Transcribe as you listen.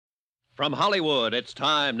From Hollywood, it's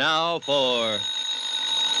time now for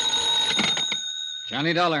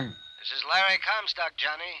Johnny Dollar. This is Larry Comstock,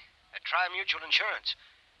 Johnny, at Tri-Mutual Insurance.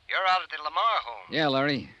 You're out at the LaMarr home. Yeah,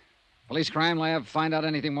 Larry. Police crime lab find out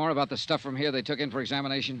anything more about the stuff from here they took in for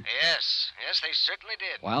examination? Yes, they certainly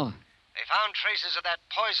did. Well? They found traces of that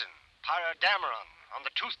poison, pyrodameron, on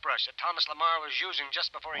the toothbrush that Thomas LaMarr was using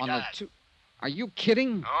just before he died. Are you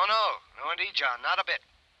kidding? Oh, no. No, indeed, John, not a bit.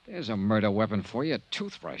 There's a murder weapon for you, a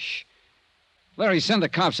toothbrush. Larry, send the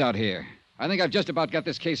cops out here. I think I've just about got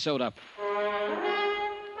this case sewed up.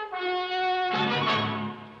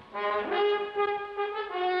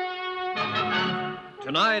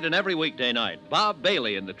 Tonight and every weekday night, Bob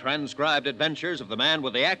Bailey in the transcribed adventures of the man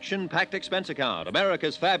with the action-packed expense account,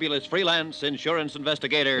 America's fabulous freelance insurance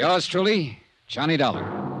investigator. Yours truly, Johnny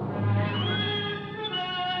Dollar.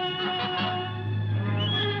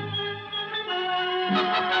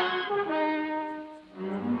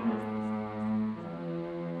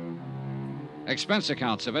 Expense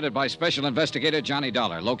account submitted by Special Investigator Johnny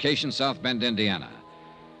Dollar, location South Bend, Indiana.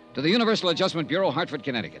 To the Universal Adjustment Bureau, Hartford,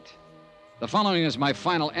 Connecticut. The following is my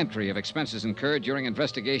final entry of expenses incurred during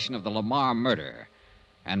investigation of the LaMarr murder.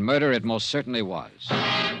 And murder it most certainly was.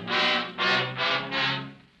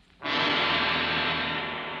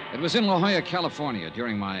 It was in La Jolla, California,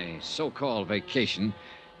 during my so-called vacation,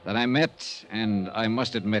 that I met, and I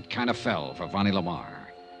must admit, kind of fell for Vonnie LaMarr.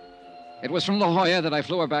 It was from La Jolla that I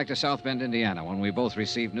flew her back to South Bend, Indiana, when we both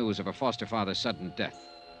received news of her foster father's sudden death.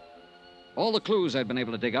 All the clues I'd been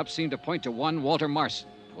able to dig up seemed to point to one Walter Marson,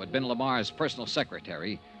 who had been LaMarr's personal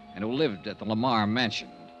secretary and who lived at the LaMarr mansion.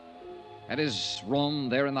 At his room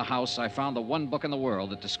there in the house, I found the one book in the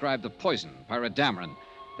world that described the poison, pyrodameron,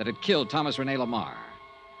 that had killed Thomas Rene LaMarr.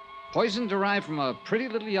 Poison derived from a pretty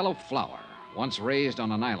little yellow flower, once raised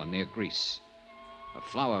on an island near Greece. A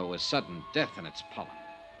flower with sudden death in its pollen.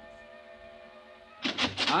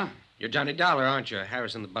 Huh? You're Johnny Dollar, aren't you?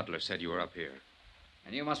 Harrison the butler said you were up here.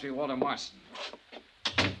 And you must be Walter Marson.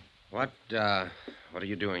 What are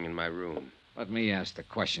you doing in my room? Let me ask the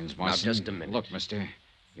questions, Marson. Now, just a minute. Look, mister,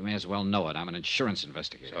 you may as well know it. I'm an insurance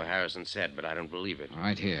investigator. So Harrison said, but I don't believe it.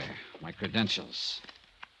 Right here. My credentials.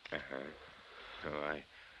 Uh-huh. Oh,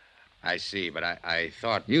 I see, but I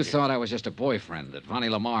thought... You thought I was just a boyfriend that Vonnie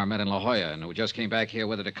LaMarr met in La Jolla and who just came back here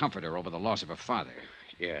with her to comfort her over the loss of her father.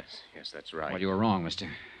 Yes, that's right. Well, you were wrong, mister.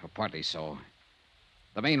 Or partly so.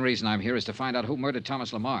 The main reason I'm here is to find out who murdered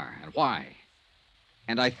Thomas LaMarr and why.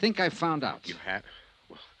 And I think I found out. You have?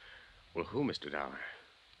 Well, who, Mr. Dollar?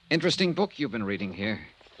 Interesting book you've been reading here.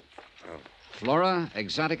 Oh. Flora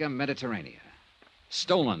Exotica Mediterranea.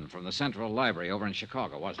 Stolen from the Central Library over in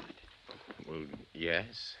Chicago, wasn't it? Well,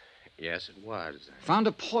 yes. Yes, it was. Found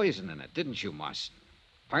a poison in it, didn't you, Marson?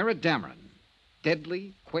 Pyrodameron.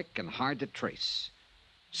 Deadly, quick, and hard to trace.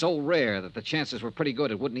 So rare that the chances were pretty good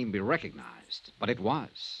it wouldn't even be recognized. But it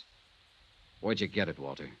was. Where'd you get it,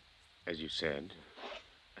 Walter? As you said,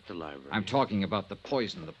 at the library. I'm talking about the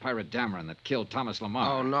poison, the pyrodameron that killed Thomas LaMarr.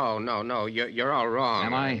 Oh, no. You're all wrong.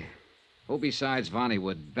 Am I? Who besides Vonnie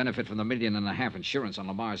would benefit from the $1.5 million insurance on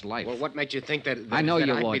LaMarr's life? Well, what makes you think that I know that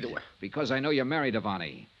you I'd would. be the... Because I know you're married to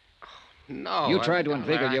Vonnie. No. You tried to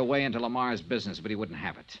inveigle your way into LaMarr's business, but he wouldn't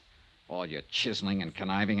have it. All your chiseling and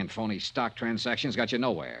conniving and phony stock transactions got you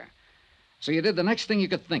nowhere. So you did the next thing you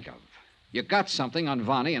could think of. You got something on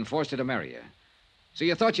Vonnie and forced her to marry you. So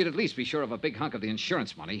you thought you'd at least be sure of a big hunk of the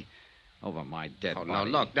insurance money over my dead body. No,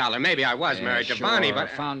 look, Dollar, maybe I was married to sure. Vonnie, but...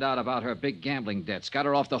 I found out about her big gambling debts, got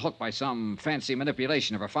her off the hook by some fancy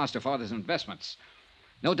manipulation of her foster father's investments.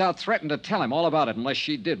 No doubt threatened to tell him all about it unless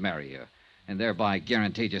she did marry you, and thereby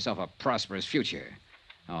guaranteed yourself a prosperous future.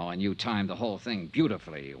 Oh, and you timed the whole thing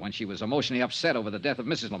beautifully when she was emotionally upset over the death of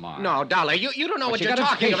Mrs. LaMarr. No, Dollar, you don't know what you you're got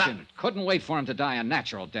talking impatient. about. Couldn't wait for him to die a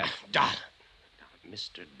natural death. Dollar.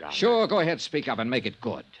 Mr. Dollar. Sure, go ahead, speak up and make it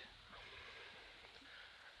good.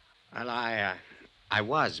 Well, I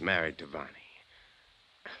was married to Vonnie.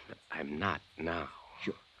 But I'm not now.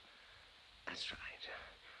 Sure. That's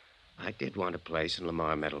right. I did want a place in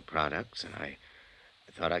LaMarr Metal Products, and I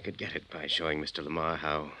thought I could get it by showing Mr. LaMarr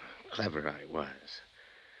how clever I was.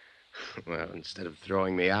 Well, instead of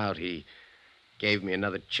throwing me out, he gave me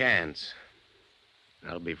another chance.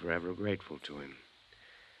 I'll be forever grateful to him.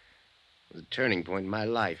 It was a turning point in my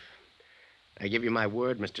life. I give you my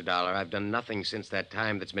word, Mr. Dollar, I've done nothing since that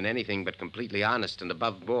time that's been anything but completely honest and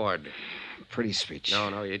above board. Pretty speech.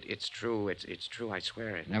 No, it's true. It's true, I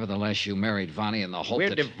swear it. Nevertheless, you married Vonnie in the hope We're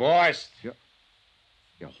that... divorced. You're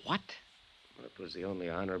what? Well, it was the only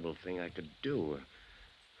honorable thing I could do.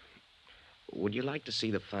 Would you like to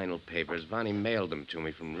see the final papers? Vonnie mailed them to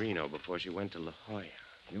me from Reno before she went to La Jolla.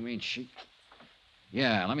 You mean she...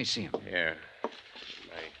 Yeah, let me see him. Here.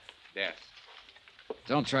 My desk.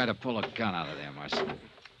 Don't try to pull a gun out of there, Marson.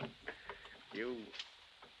 You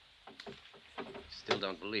still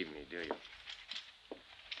don't believe me, do you?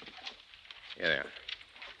 Here they are.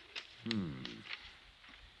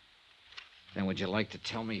 Then would you like to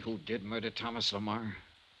tell me who did murder Thomas LaMarr?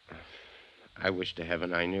 I wish to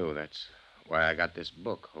heaven I knew. That's why I got this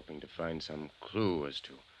book, hoping to find some clue as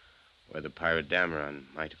to where the pirate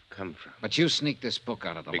Dameron might have come from. But you sneaked this book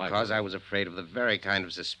out of the library. Because I was afraid of the very kind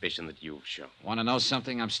of suspicion that you've shown. Want to know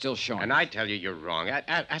something? I'm still showing. And I tell you you're wrong.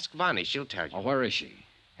 Ask Vonnie. She'll tell you. Oh, where is she?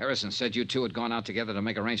 Harrison said you two had gone out together to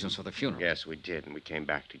make arrangements for the funeral. Yes, we did, and we came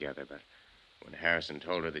back together. But when Harrison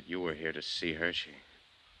told her that you were here to see her, she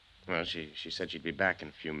said she'd be back in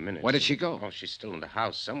a few minutes. Where did she go? Oh, she's still in the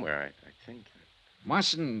house somewhere, I think.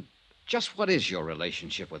 Marson, just what is your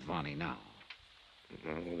relationship with Vonnie now?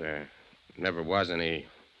 Well, there never was any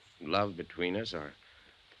love between us. Our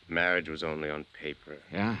marriage was only on paper.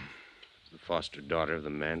 Yeah? As the foster daughter of the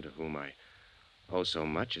man to whom I owe so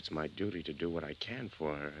much, it's my duty to do what I can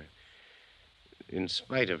for her. In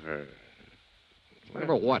spite of her.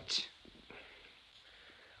 Whatever what?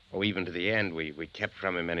 Oh, even to the end, we kept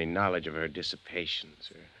from him any knowledge of her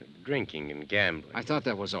dissipations, her drinking and gambling. I thought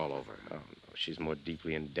that was all over. Oh, no, she's more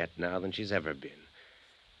deeply in debt now than she's ever been.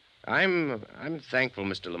 I'm thankful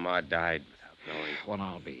Mr. LaMarr died without knowing. Well,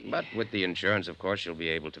 I'll be. But with the insurance, of course, she'll be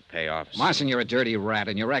able to pay off. Marson, you're a dirty rat,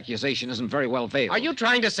 and your accusation isn't very well veiled. Are you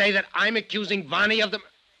trying to say that I'm accusing Vonnie of the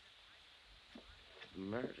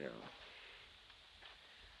murder?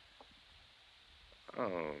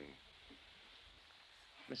 Oh.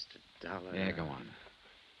 Mr. Dollar. Yeah, go on.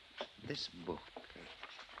 This book.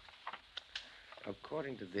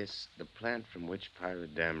 According to this, the plant from which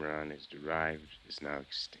Pirate Dameron is derived is now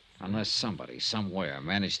extinct. Unless somebody, somewhere,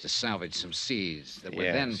 managed to salvage some seeds that were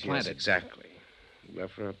then planted. Yes, exactly.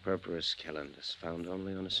 Lephra purpurus calendus, found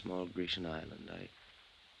only on a small Grecian island.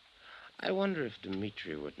 I wonder if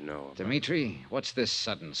Dmitri would know about Dmitri? What's this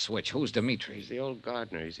sudden switch? Who's Dmitri? He's the old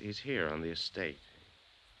gardener. He's here on the estate.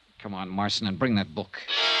 Come on, Marson, and bring that book.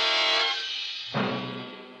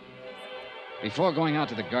 Before going out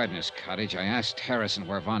to the gardener's cottage, I asked Harrison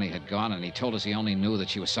where Vonnie had gone, and he told us he only knew that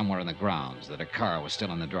she was somewhere in the grounds, that her car was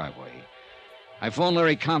still in the driveway. I phoned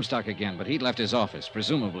Larry Comstock again, but he'd left his office,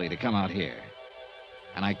 presumably to come out here.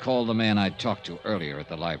 And I called the man I'd talked to earlier at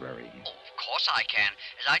the library. Of course I can.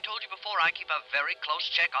 As I told you before, I keep a very close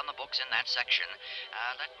check on the books in that section.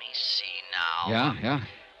 Let me see now. Yeah?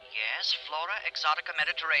 Yes, Flora Exotica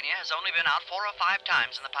Mediterranea has only been out 4 or 5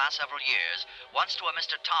 times in the past several years. Once to a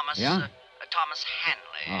Mr. Thomas... Yeah? Thomas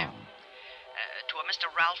Hanley. Oh. To a Mr.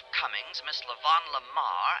 Ralph Cummings, Miss LaVon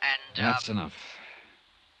LaMarr, and... That's enough.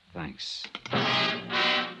 Thanks.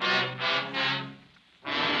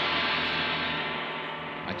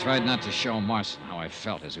 I tried not to show Marson how I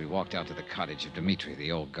felt as we walked out to the cottage of Dmitri,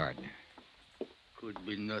 the old gardener. Could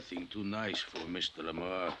be nothing too nice for Mr.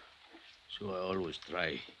 LaMarr. So I always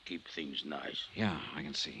try keep things nice. Yeah, I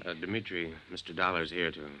can see. Dmitri, Mr. Dollar's here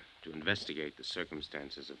to investigate the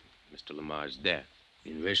circumstances of Mr. LaMarr's death.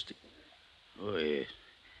 Investigate? Oh, yes.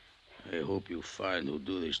 I hope you find who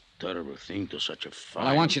do this terrible thing to such a fine...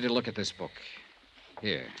 Well, I want you to look at this book.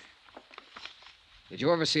 Here. Did you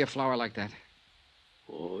ever see a flower like that?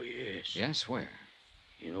 Oh, yes. Yes? Where?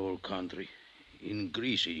 In old country. In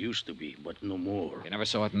Greece it used to be, but no more. You never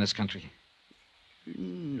saw it in this country?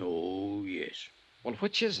 No, yes. Well,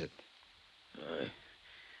 which is it? I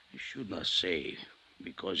should not say,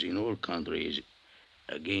 because in old country is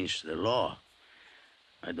against the law.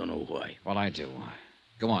 I don't know why. Well, I do.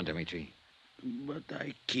 Go on, Dmitri. But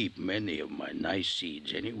I keep many of my nice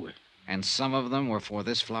seeds anyway. And some of them were for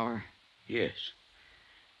this flower? Yes.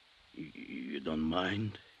 You don't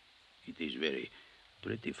mind? It is very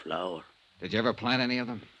pretty flower. Did you ever plant any of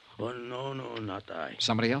them? Oh, no, not I.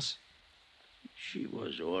 Somebody else? She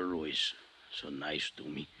was always so nice to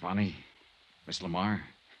me. Vonnie? Miss LaMarr?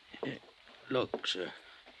 Look, sir.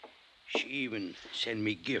 She even sent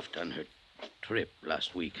me gift on her trip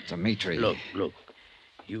last week. Dmitri. Look.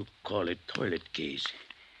 You call it toilet case.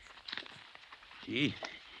 See?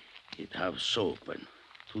 It have soap and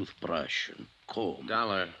toothbrush and comb.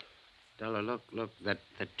 Dollar, look, that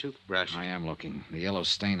toothbrush. I am looking. The yellow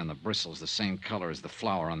stain on the bristle's the same color as the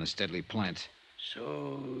flower on this deadly plant.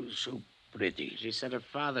 So pretty. She sent her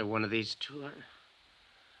father one of these to her.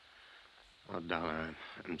 Oh, Dollar,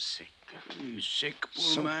 I'm sick. You sick, poor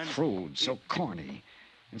So man? crude, so corny,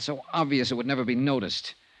 and so obvious it would never be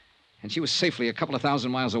noticed. And she was safely a couple of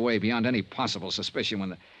 1,000 miles away beyond any possible suspicion when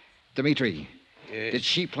the... Dmitri, Yes. did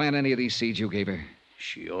she plant any of these seeds you gave her?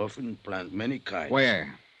 She often plant many kinds.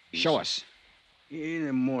 Where? Show us. In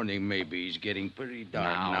the morning, maybe. It's getting pretty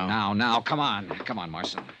dark now. Now. Come on. Come on,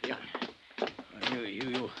 Marson. Yeah.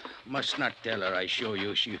 You must not tell her I show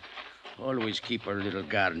you. She always keep her little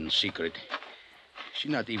garden secret. She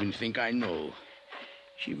not even think I know.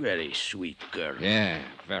 She very sweet girl. Yeah,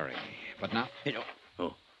 very. But now...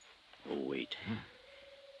 Oh, wait. Huh?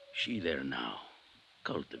 She there now,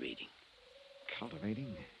 cultivating.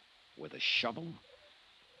 Cultivating? With a shovel?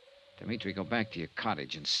 Dimitri, go back to your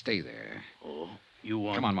cottage and stay there. Oh, you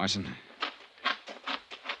want... Come on, Marson.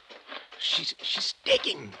 She's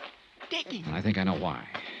digging. And I think I know why.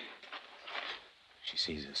 She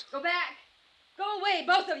sees us. Go back. Go away,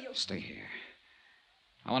 both of you. Stay here.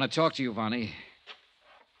 I want to talk to you, Vonnie.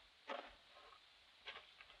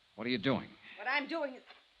 What are you doing? What I'm doing is...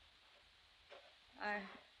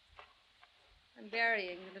 I'm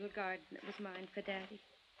burying the little garden that was mine for Daddy.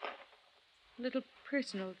 Little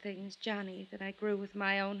personal things, Johnny, that I grew with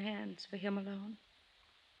my own hands for him alone.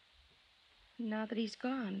 Now that he's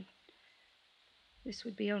gone, this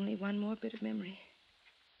would be only one more bit of memory.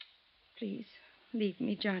 Please, leave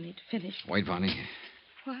me, Johnny, to finish. Wait, Vonnie.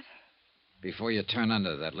 What? Before you turn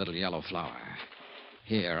under that little yellow flower.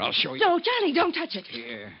 Here, I'll show you. No, Johnny, don't touch it.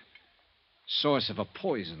 Here. Source of a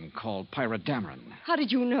poison called pyrodamarin. How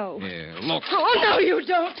did you know? Here, look. Oh, no, you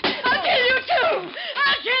don't. I'll kill you, too.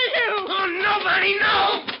 I'll kill you. Oh, nobody,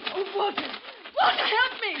 no! Oh, Walter. Walter,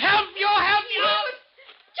 help me. Help you!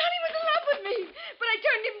 Johnny was in love with me, but I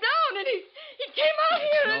turned him down, and he came out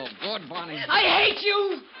here. No good, Bonnie. I hate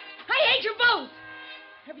you. I hate you both.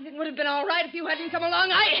 Everything would have been all right if you hadn't come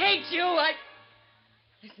along. I hate you.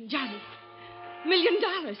 Listen, Johnny. $1 million.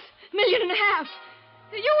 $1.5 million.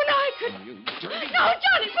 You and I could... Oh, you dirty... No,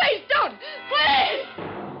 Johnny, please don't. Please.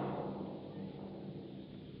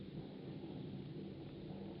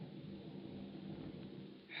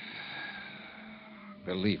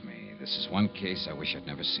 Believe me, this is one case I wish I'd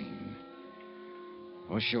never seen.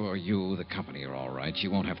 Oh, sure, you, the company, are all right.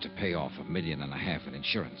 You won't have to pay off $1.5 million in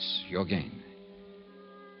insurance. Your gain.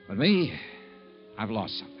 But me, I've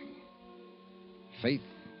lost something. Faith.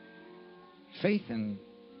 Faith in...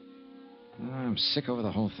 Oh, I'm sick over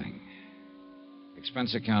the whole thing.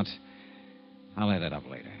 Expense account, I'll add it up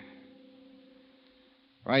later.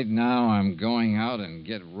 Right now, I'm going out and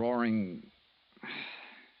get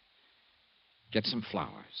some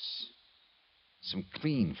flowers. Some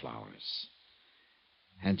clean flowers.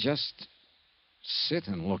 And just sit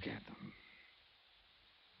and look at them.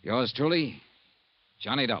 Yours truly,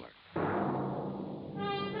 Johnny Dollar.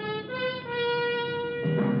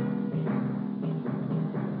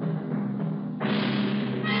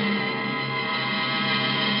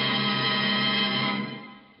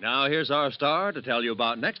 Now, here's our star to tell you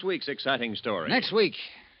about next week's exciting story. Next week,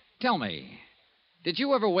 tell me, did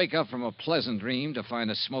you ever wake up from a pleasant dream to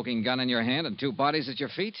find a smoking gun in your hand and 2 bodies at your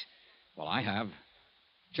feet? Well, I have.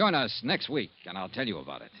 Join us next week, and I'll tell you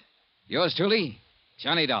about it. Yours truly,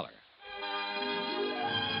 Johnny Dollar.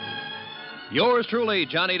 Yours truly,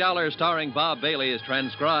 Johnny Dollar, starring Bob Bailey, is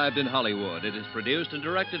transcribed in Hollywood. It is produced and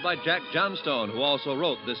directed by Jack Johnstone, who also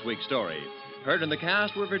wrote this week's story. Heard in the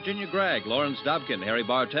cast were Virginia Gregg, Lawrence Dobkin, Harry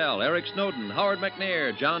Bartell, Eric Snowden, Howard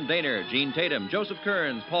McNair, John Daner, Gene Tatum, Joseph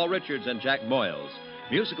Kearns, Paul Richards, and Jack Moyles.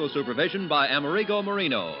 Musical supervision by Amerigo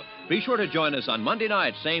Marino. Be sure to join us on Monday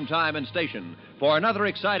night, same time and station, for another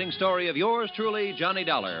exciting story of yours truly, Johnny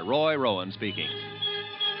Dollar. Roy Rowan speaking.